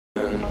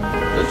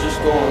Let's just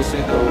go and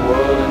see the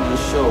world and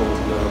just show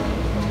them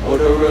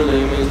what it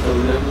really means to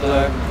live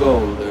like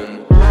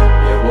golden.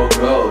 Yeah, we're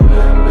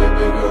golden,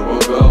 baby girl,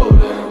 we're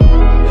golden.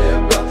 They're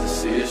about to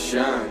see us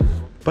shine.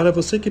 Para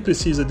você que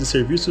precisa de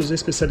serviços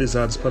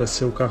especializados para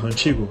seu carro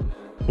antigo,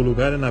 o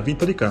lugar é na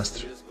Vinta de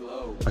Castro.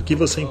 Aqui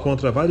você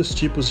encontra vários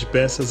tipos de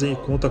peças e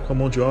conta com a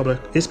mão de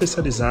obra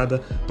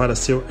especializada para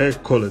seu Air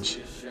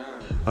College.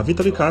 A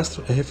Vinta de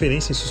Castro é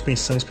referência em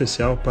suspensão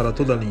especial para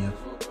toda a linha.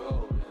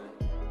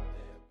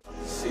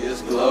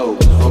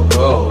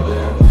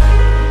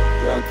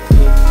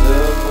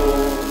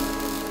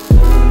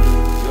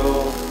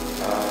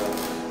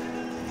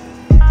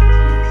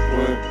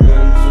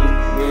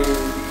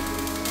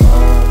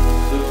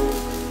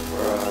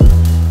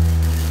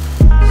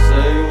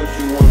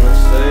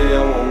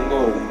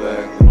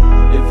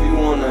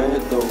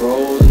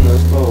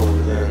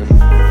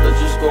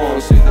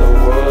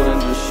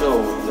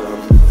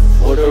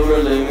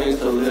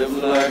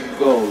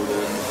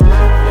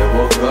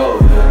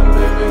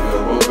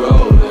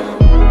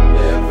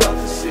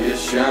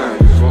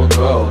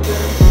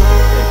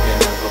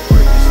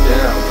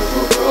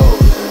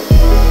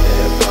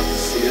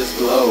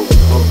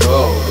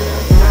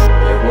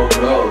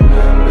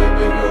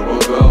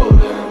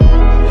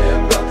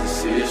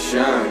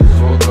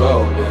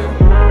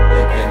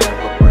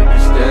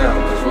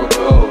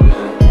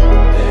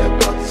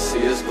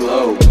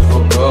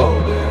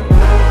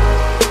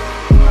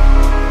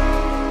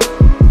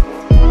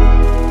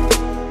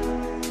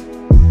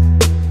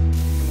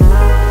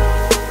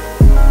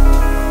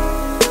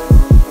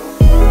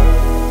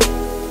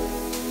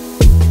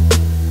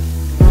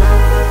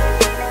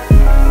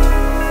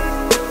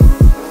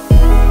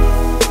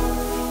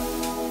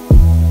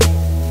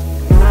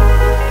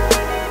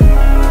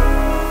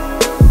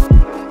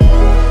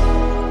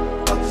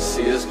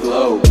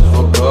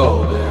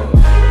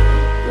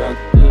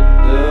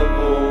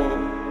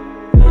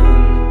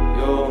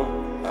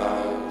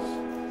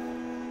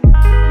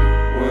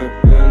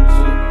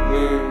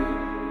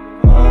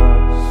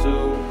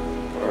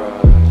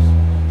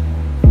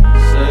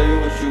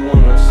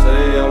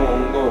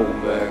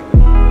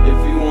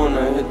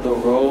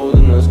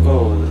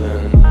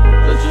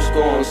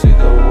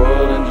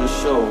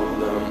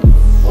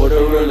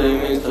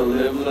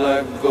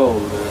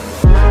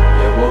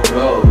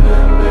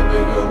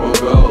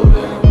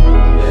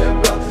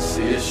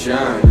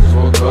 Shine, 'cause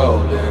we're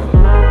golden.